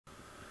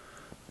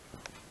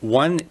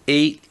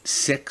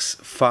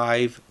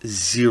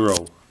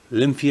18650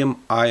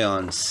 lithium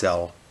ion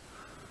cell.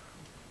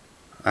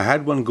 I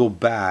had one go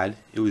bad.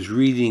 It was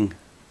reading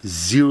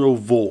 0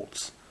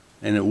 volts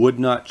and it would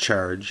not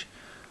charge,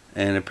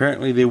 and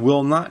apparently they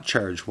will not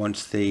charge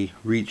once they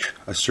reach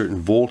a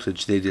certain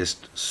voltage. They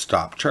just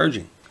stop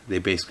charging. They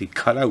basically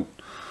cut out.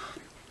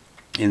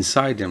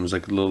 Inside them was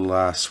like a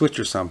little switch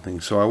or something.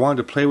 So I wanted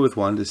to play with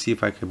one to see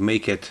if I could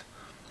make it,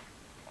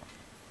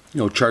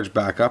 charge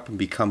back up and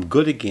become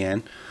good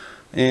again,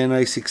 and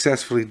I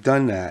successfully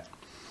done that.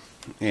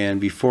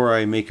 And before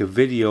I make a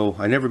video,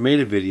 I never made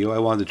a video, I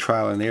wanted to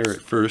trial and error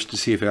it first to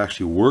see if it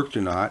actually worked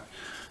or not.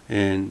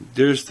 And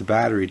there's the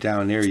battery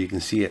down there, you can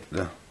see it,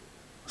 the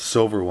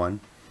silver one.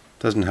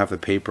 Doesn't have the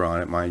paper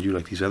on it, mind you,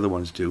 like these other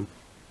ones do,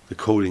 the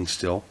coating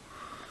still.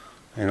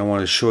 And I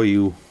want to show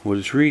you what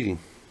it's reading.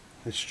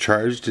 It's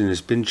charged, and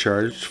it's been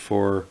charged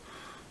for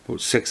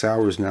about 6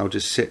 hours now,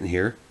 just sitting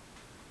here.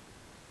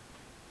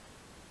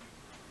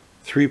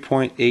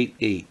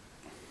 3.88.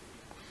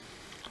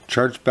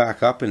 Charged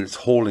back up, and it's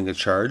holding a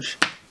charge.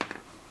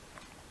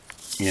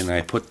 And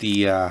I put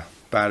the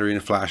battery in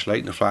a flashlight,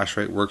 and the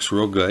flashlight works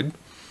real good.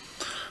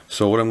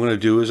 So what I'm going to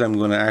do is I'm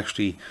going to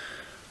actually,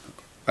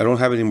 I don't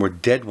have any more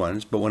dead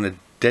ones, but when a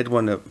dead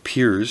one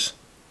appears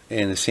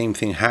and the same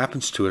thing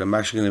happens to it, I'm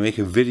actually going to make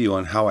a video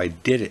on how I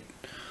did it.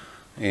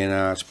 And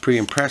it's pretty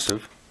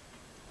impressive.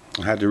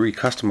 I had to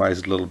re-customize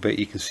it a little bit.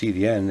 You can see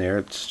the end there.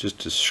 It's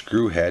just a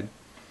screw head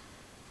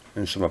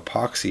and some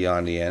epoxy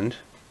on the end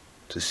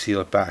to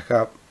seal it back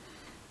up.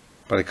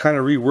 But I kind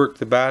of reworked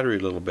the battery a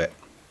little bit.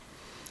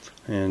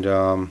 And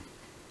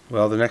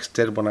well, the next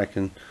dead one I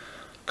can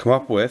come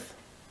up with,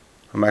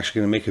 I'm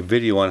actually going to make a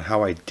video on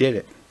how I did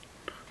it.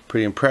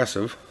 Pretty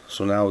impressive.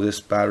 So now this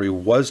battery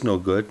was no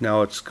good.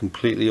 Now it's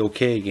completely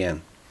okay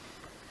again.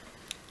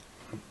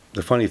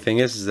 The funny thing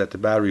is that the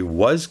battery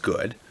was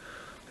good.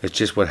 It's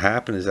just what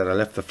happened is that I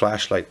left the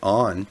flashlight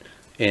on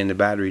and the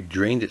battery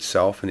drained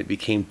itself and it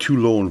became too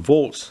low in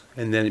volts,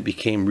 and then it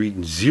became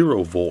reading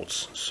 0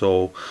 volts,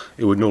 so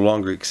it would no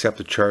longer accept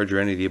a charge or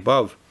any of the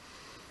above.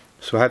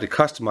 So I had to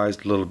customize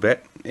it a little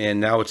bit,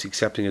 and now it's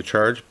accepting a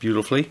charge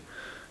beautifully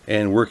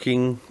and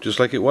working just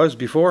like it was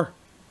before.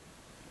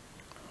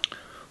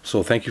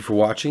 So thank you for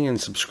watching, and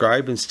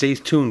subscribe and stay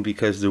tuned,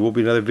 because there will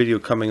be another video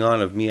coming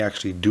on of me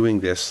actually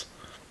doing this,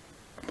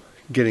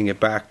 getting it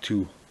back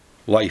to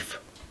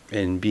life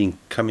and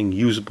becoming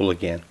usable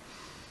again.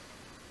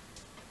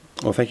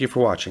 Well, thank you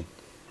for watching.